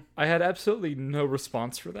 Mm-hmm. I had absolutely no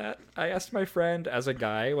response for that. I asked my friend, as a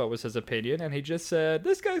guy, what was his opinion, and he just said,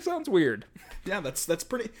 this guy sounds weird. Yeah, that's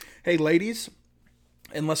pretty... Hey, ladies,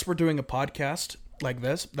 unless we're doing a podcast like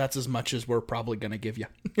this, that's as much as we're probably going to give you.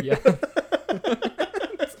 Yeah.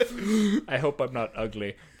 I hope I'm not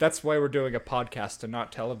ugly. That's why we're doing a podcast and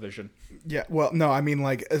not television. Yeah, well, no, I mean,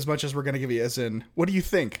 as much as we're going to give you, as in, what do you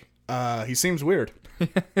think? He seems weird.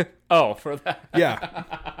 Oh, for that.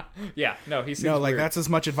 Yeah. Yeah, no, he seems weird. That's as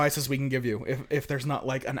much advice as we can give you, if there's not,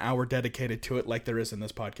 an hour dedicated to it like there is in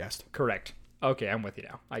this podcast. Correct. Okay, I'm with you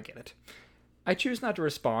now. I get it. I choose not to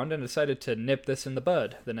respond and decided to nip this in the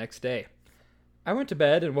bud the next day. I went to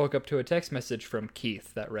bed and woke up to a text message from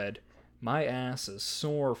Keith that read, my ass is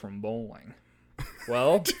sore from bowling.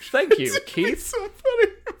 Well, thank you, Keith. It's so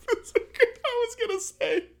funny. I was gonna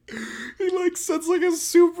say, he sends a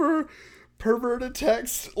super perverted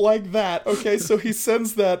text like that. Okay, so he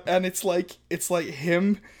sends that, and it's like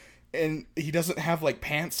him, and he doesn't have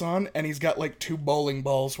pants on, and he's got two bowling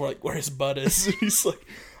balls where his butt is. And he's like,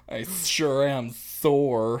 I sure am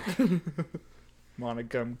sore. Wanna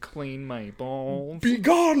come clean my balls? Be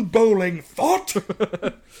gone, bowling thought.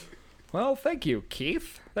 Well, thank you,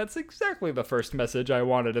 Keith. That's exactly the first message I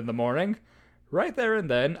wanted in the morning. Right there and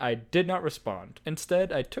then, I did not respond.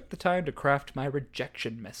 Instead, I took the time to craft my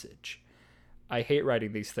rejection message. I hate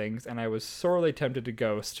writing these things, and I was sorely tempted to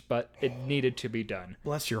ghost, but it needed to be done.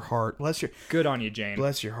 Bless your heart. Good on you, Jane.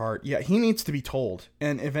 Bless your heart. Yeah, he needs to be told.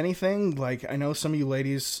 And if anything, I know some of you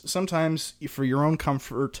ladies, sometimes for your own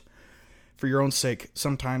comfort, for your own sake,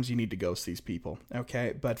 sometimes you need to ghost these people,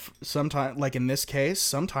 okay? But sometimes, in this case,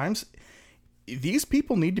 sometimes these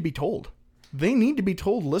people need to be told. They need to be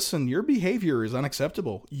told, listen, your behavior is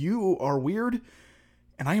unacceptable. You are weird,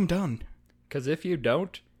 and I am done. Because if you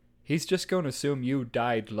don't, he's just going to assume you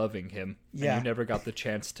died loving him. Yeah. And you never got the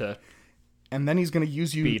chance to and then he's going to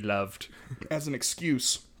use you be loved as an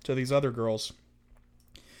excuse to these other girls.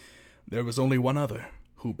 There was only one other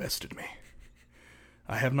who bested me.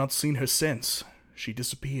 I have not seen her since. She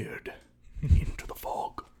disappeared into the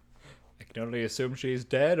fog. I can only assume she's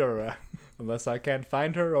dead, or unless I can't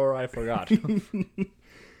find her, or I forgot.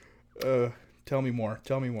 Tell me more.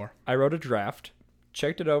 I wrote a draft,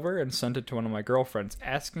 checked it over, and sent it to one of my girlfriends,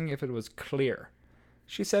 asking if it was clear.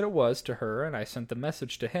 She said it was to her, and I sent the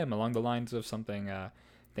message to him along the lines of something,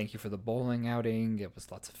 thank you for the bowling outing, it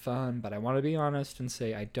was lots of fun, but I want to be honest and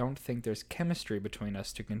say I don't think there's chemistry between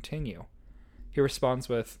us to continue. He responds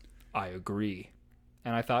with, I agree.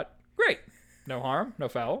 And I thought, great, No harm, no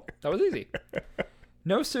foul. That was easy.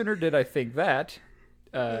 No sooner did I think that,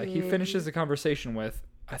 he finishes the conversation with,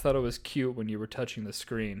 I thought it was cute when you were touching the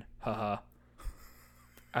screen. Haha.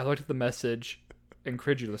 I looked at the message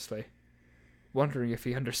incredulously, wondering if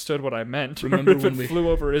he understood what I meant, Remember or if when it we- flew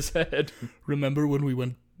over his head. Remember when we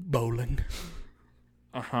went bowling?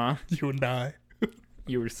 Uh-huh. You and I.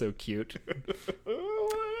 You were so cute.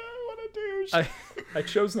 What a douche. I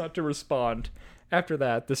chose not to respond. After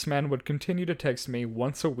that, this man would continue to text me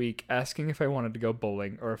once a week asking if I wanted to go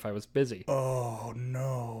bowling or if I was busy. Oh,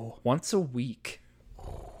 no. Once a week.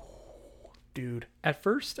 Dude. At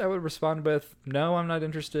first, I would respond with, no, I'm not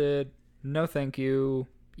interested. No, thank you.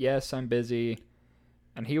 Yes, I'm busy.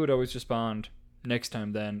 And he would always respond, next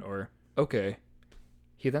time then, or, okay.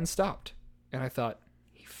 He then stopped, and I thought,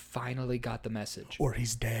 he finally got the message. Or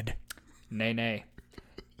he's dead. Nay.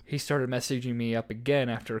 He started messaging me up again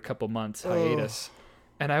after a couple months hiatus,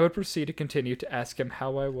 and I would proceed to continue to ask him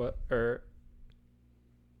how I was, or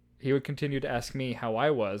he would continue to ask me how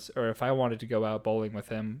I was, or if I wanted to go out bowling with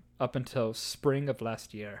him up until spring of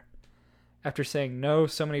last year. After saying no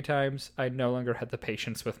so many times, I no longer had the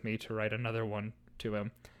patience with me to write another one to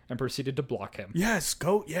him, and proceeded to block him. Yes,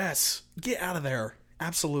 go. Yes. Get out of there.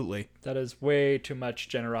 Absolutely. That is way too much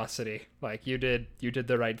generosity. Like, you did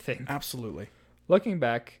the right thing. Absolutely. Looking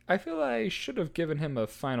back, I feel I should have given him a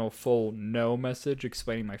final full no message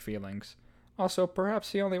explaining my feelings. Also,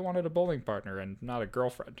 perhaps he only wanted a bowling partner and not a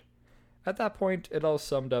girlfriend. At that point, it all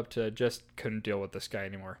summed up to just couldn't deal with this guy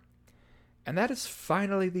anymore. And that is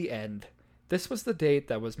finally the end. This was the date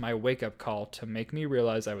that was my wake-up call to make me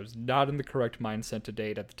realize I was not in the correct mindset to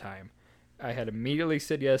date at the time. I had immediately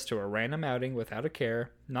said yes to a random outing without a care,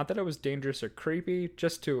 not that it was dangerous or creepy,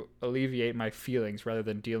 just to alleviate my feelings rather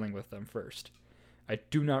than dealing with them first. I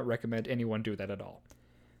do not recommend anyone do that at all.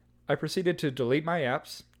 I proceeded to delete my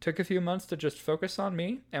apps, took a few months to just focus on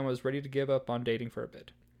me, and was ready to give up on dating for a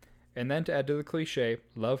bit. And then to add to the cliche,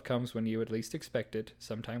 love comes when you would least expect it.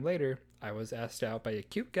 Sometime later, I was asked out by a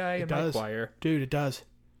cute guy in my choir. Dude, it does.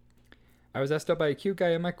 I was asked out by a cute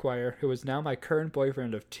guy in my choir who is now my current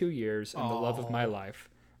boyfriend of 2 years and the love of my life.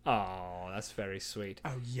 Oh, that's very sweet.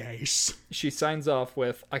 Oh, yes. She signs off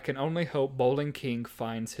with, I can only hope Bowling King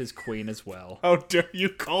finds his queen as well. How dare you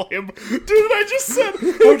call him... Dude, I just said...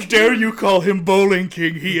 How dare you call him Bowling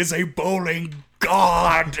King? He is a bowling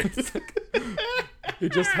god. He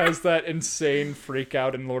just has that insane freak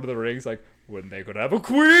out in Lord of the Rings, like, when they could have a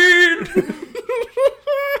queen!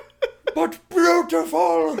 But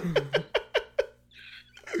beautiful!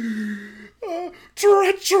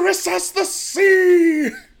 Treacherous as the sea.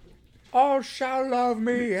 All shall love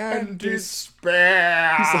me and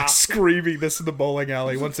despair. He's like screaming this in the bowling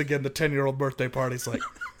alley. Once again, the 10-year-old birthday party's like,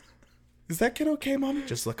 is that kid okay, Mom?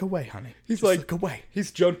 Just look away, honey. He's Just like, look away.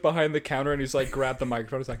 He's jumped behind the counter and he's like, grabbed the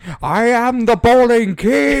microphone. He's like, I am the Bowling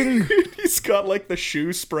King! He's got like the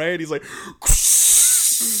shoe spray and he's like, 3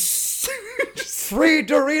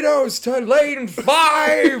 Doritos to lane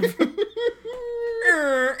 5!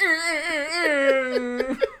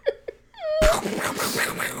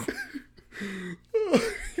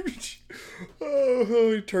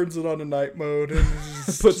 oh, he turns it on to night mode and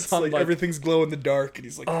Puts puts on, like like- everything's glow in the dark and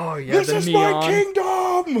he's like, Oh, yeah, this the is neon. my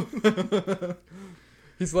kingdom.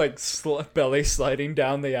 He's like belly sliding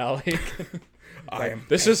down the alley. I am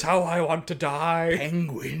This is how I want to die.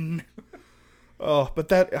 penguin. Oh,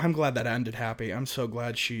 but I'm glad that ended happy. I'm so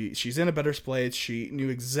glad she's in a better place. She knew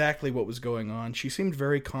exactly what was going on. She seemed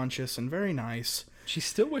very conscious and very nice. She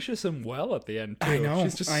still wishes him well at the end, too. I know.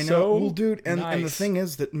 She's just I know. so Well, dude, and the nice. thing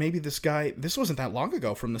is that maybe this guy, this wasn't that long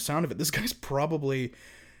ago from the sound of it. This guy's probably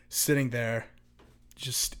sitting there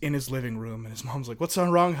just in his living room and his mom's like, "What's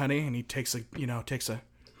wrong, honey?" And he takes a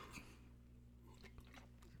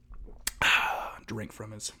drink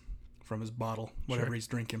from his bottle, whatever Sure. he's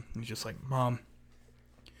drinking. And he's just like, "Mom,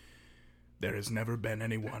 there has never been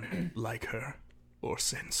anyone like her or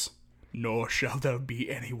since, nor shall there be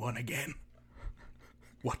anyone again.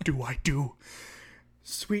 What do I do?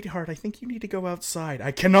 Sweetheart, I think you need to go outside."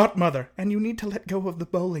 "I cannot, Mother, and you need to let go of the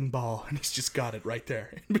bowling ball." And he's just got it right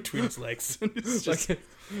there in between his legs. And it's just, Like,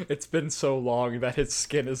 it's been so long that his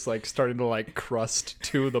skin is like starting to like crust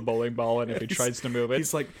to the bowling ball, and if he tries to move it,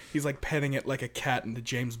 he's like petting it like a cat in the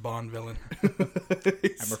James Bond villain.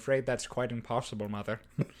 I'm afraid that's quite impossible, Mother.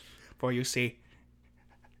 For you see,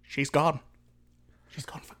 she's gone. She's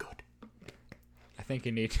gone for good. I think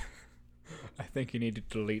you need to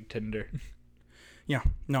delete Tinder. Yeah,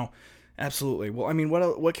 no, absolutely. Well, I mean,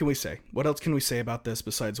 what can we say? What else can we say about this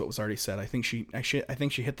besides what was already said? I think she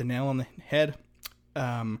hit the nail on the head.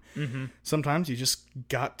 Sometimes you just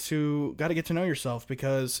got to get to know yourself,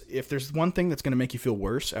 because if there's one thing that's going to make you feel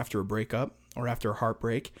worse after a breakup or after a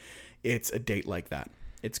heartbreak, it's a date like that.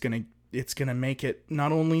 It's going to make it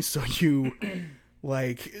not only so you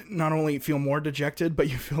not only feel more dejected, but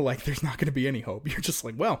you feel like there's not going to be any hope. You're just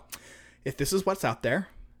like, well, if this is what's out there,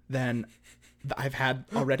 then I've had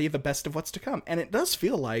already the best of what's to come. And it does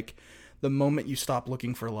feel like the moment you stop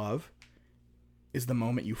looking for love is the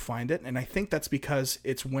moment you find it. And I think that's because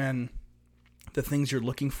it's when the things you're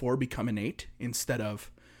looking for become innate instead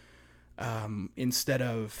of not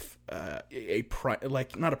a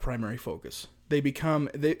primary focus. They become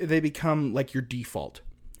like your default,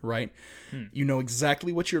 right? You know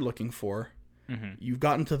exactly what you're looking for. You've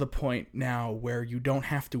gotten to the point now where you don't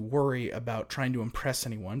have to worry about trying to impress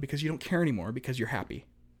anyone because you don't care anymore, because you're happy.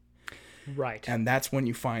 Right. And that's when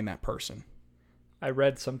you find that person. I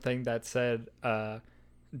read something that said,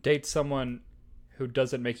 date someone who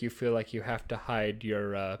doesn't make you feel like you have to hide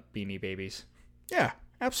your Beanie Babies. Yeah,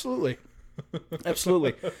 absolutely.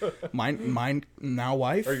 Absolutely. Mine now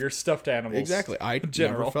wife. Or your stuffed animals. Exactly. I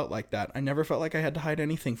never felt like that. I never felt like I had to hide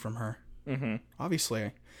anything from her.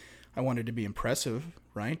 Obviously, I wanted to be impressive,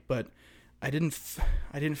 right? But I didn't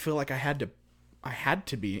feel like I had to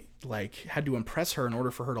impress her in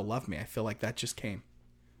order for her to love me. I feel like that just came.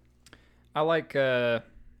 I like how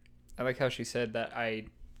she said that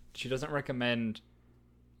she doesn't recommend,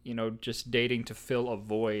 just dating to fill a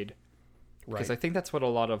void. Because I think that's what a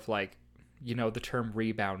lot of the term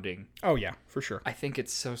rebounding. Oh yeah, for sure. I think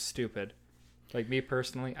it's so stupid. Like, me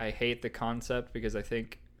personally, I hate the concept, because I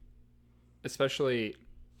think, especially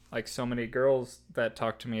so many girls that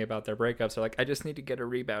talk to me about their breakups are like, I just need to get a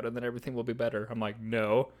rebound and then everything will be better. I'm like,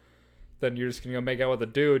 no. Then you're just going to go make out with a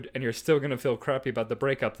dude and you're still going to feel crappy about the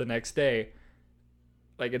breakup the next day.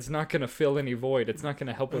 It's not going to fill any void. It's not going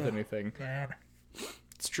to help with anything.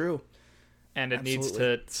 It's true. And it Absolutely. needs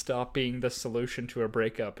to stop being the solution to a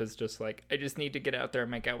breakup. Is just I just need to get out there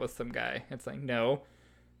and make out with some guy. It's like, no.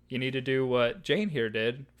 You need to do what Jane here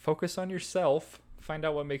did. Focus on yourself. Find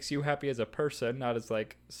out what makes you happy as a person, not as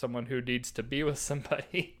someone who needs to be with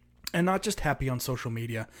somebody. And not just happy on social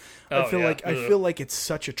media. I feel like it's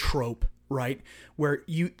such a trope, right? Where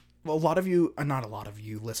a lot of you, not a lot of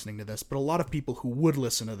you listening to this, but a lot of people who would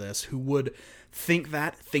listen to this, who would think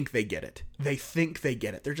they get it. They think they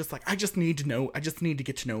get it. They're just like, I just need to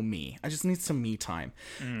get to know me. I just need some me time.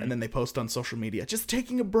 And then they post on social media, just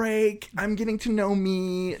taking a break. I'm getting to know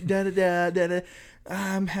me. Da da da da da.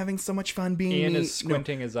 I'm having so much fun being Ian me. is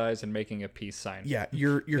squinting his eyes and making a peace sign. Yeah,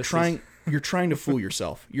 you're trying to fool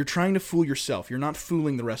yourself. You're trying to fool yourself. You're not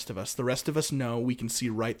fooling the rest of us. The rest of us know we can see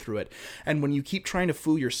right through it. And when you keep trying to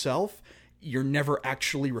fool yourself, you're never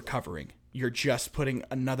actually recovering. You're just putting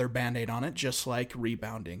another Band-Aid on it, just like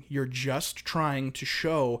rebounding. You're just trying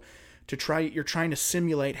to you're trying to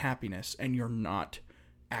simulate happiness, and you're not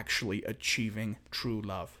actually achieving true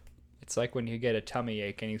love. It's like when you get a tummy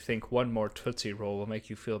ache and you think one more Tootsie Roll will make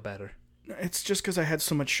you feel better. It's just because I had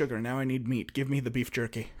so much sugar. Now I need meat. Give me the beef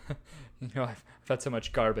jerky. I've had so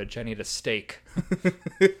much garbage. I need a steak.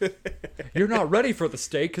 You're not ready for the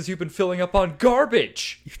steak because you've been filling up on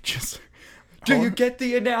garbage. Do you get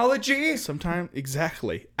the analogy?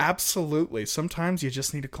 Exactly. Absolutely. Sometimes you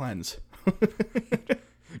just need to cleanse.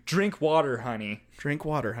 Drink water, honey. Drink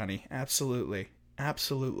water, honey. Absolutely.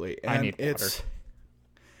 Absolutely. And I need water.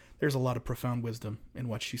 There's a lot of profound wisdom in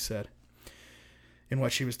what she said, in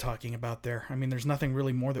what she was talking about there. I mean, there's nothing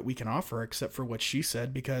really more that we can offer except for what she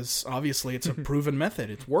said, because obviously it's a proven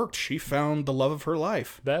method. It's worked. She found the love of her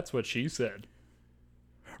life. That's what she said.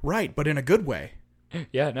 Right, but in a good way.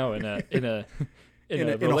 Yeah, no, in a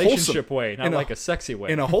relationship way, not like a sexy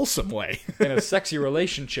way. In a wholesome way. In a sexy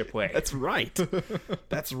relationship way. That's right.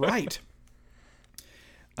 That's right.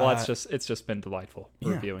 Well, it's just been delightful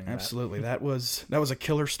reviewing that. Absolutely. That was a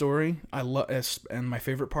killer story. And my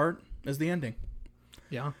favorite part is the ending.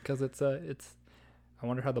 Yeah, because it's I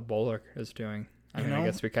wonder how the bowler is doing. I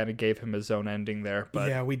guess we kind of gave him his own ending there, but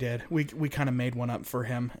yeah, we did. We kind of made one up for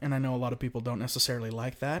him, and I know a lot of people don't necessarily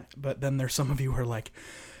like that, but then there's some of you who are like,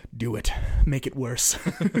 do it, make it worse,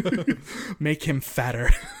 make him fatter.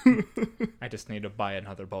 I just need to buy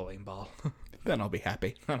another bowling ball. Then I'll be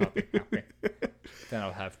happy. Then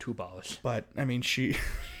I'll have 2 balls. But I mean,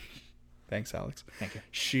 thanks, Alex. Thank you.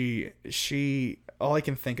 She. All I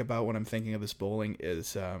can think about when I'm thinking of this bowling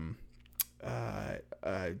is,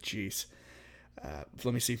 geez.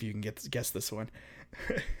 Let me see if you can guess this one.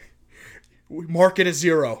 Mark it a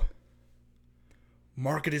 0.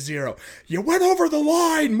 Mark it a 0. You went over the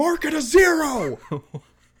line. Mark it a 0.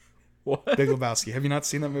 What? Big Lebowski. Have you not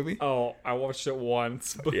seen that movie? Oh, I watched it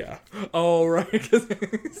once. But... Yeah. Oh, right.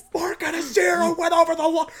 We're gonna zero went over the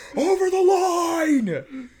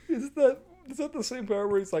line. Is that the same part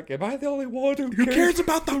where he's like, am I the only one Who cares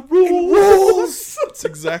about the rules? That's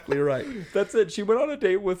exactly right. That's it. She went on a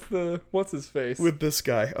date with what's his face? With this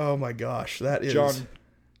guy. Oh my gosh, that is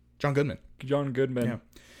John Goodman. John Goodman.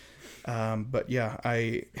 Yeah. But yeah,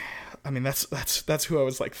 I mean that's who I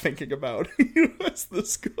was like thinking about as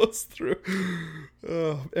this goes through.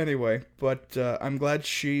 Anyway, but I'm glad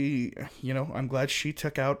she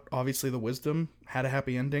took out obviously the wisdom, had a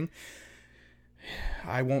happy ending.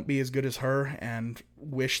 I won't be as good as her and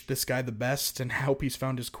wish this guy the best and hope he's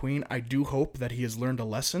found his queen. I do hope that he has learned a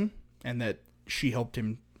lesson and that she helped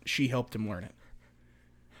him learn it.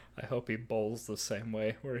 I hope he bowls the same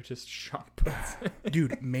way, where he just shot puts it.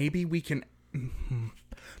 Dude, maybe we can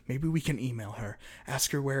email her,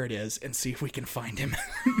 ask her where it is, and see if we can find him.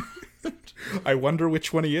 I wonder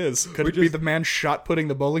which one he is. Could it be the man shot putting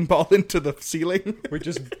the bowling ball into the ceiling? We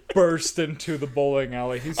just burst into the bowling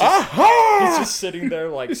alley. He's just sitting there,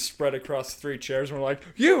 like, spread across 3 chairs, and we're like,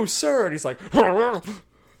 you, sir! And he's like,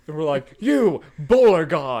 and we're like, you, bowler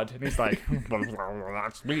god! And he's like,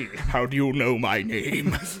 that's me. How do you know my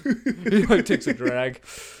name? He, like, takes a drag.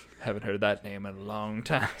 Haven't heard that name in a long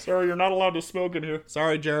time. Sorry, you're not allowed to smoke in here.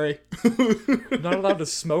 Sorry, Jerry. Not allowed to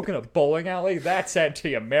smoke in a bowling alley? That's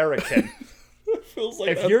anti-American. Feels like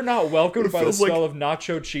if you're not welcomed by the smell of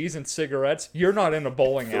nacho cheese and cigarettes, you're not in a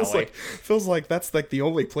bowling alley. Feels like that's like the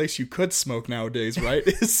only place you could smoke nowadays, right?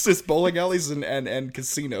 It's just bowling alleys and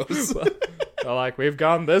casinos. Well, like, we've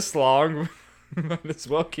gone this long. Might as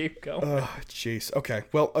well keep going. Oh, jeez. Okay.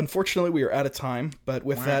 Well, unfortunately, we are out of time. But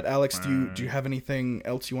with that, Alex, do you have anything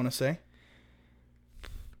else you want to say?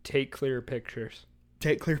 Take clear pictures.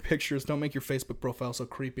 Take clear pictures. Don't make your Facebook profile so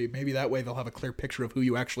creepy. Maybe that way they'll have a clear picture of who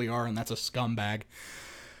you actually are, and that's a scumbag.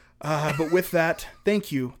 But with that,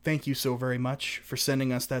 thank you so very much for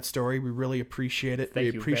sending us that story. We really appreciate it.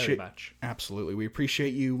 Thank you very much. Absolutely. We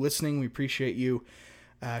appreciate you listening. We appreciate you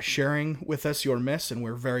sharing with us your miss, and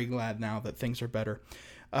we're very glad now that things are better.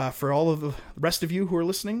 For all of the rest of you who are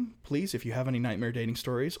listening, please, if you have any nightmare dating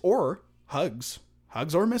stories or hugs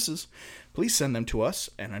or misses, please send them to us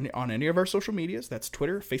and on any of our social medias. That's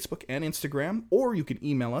Twitter, Facebook, and Instagram. Or you can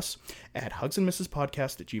email us at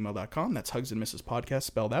hugsandmissespodcast@gmail.com. That's hugsandmissespodcast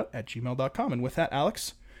spelled out at gmail.com. And with that,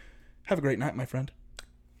 Alex, have a great night, my friend.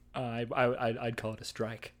 I'd call it a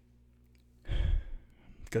strike.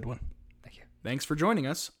 Good one. Thank you. Thanks for joining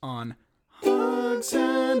us on Hugs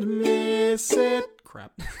and Miss It.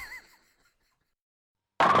 Crap.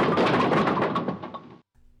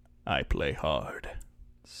 I play hard.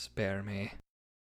 Spare me.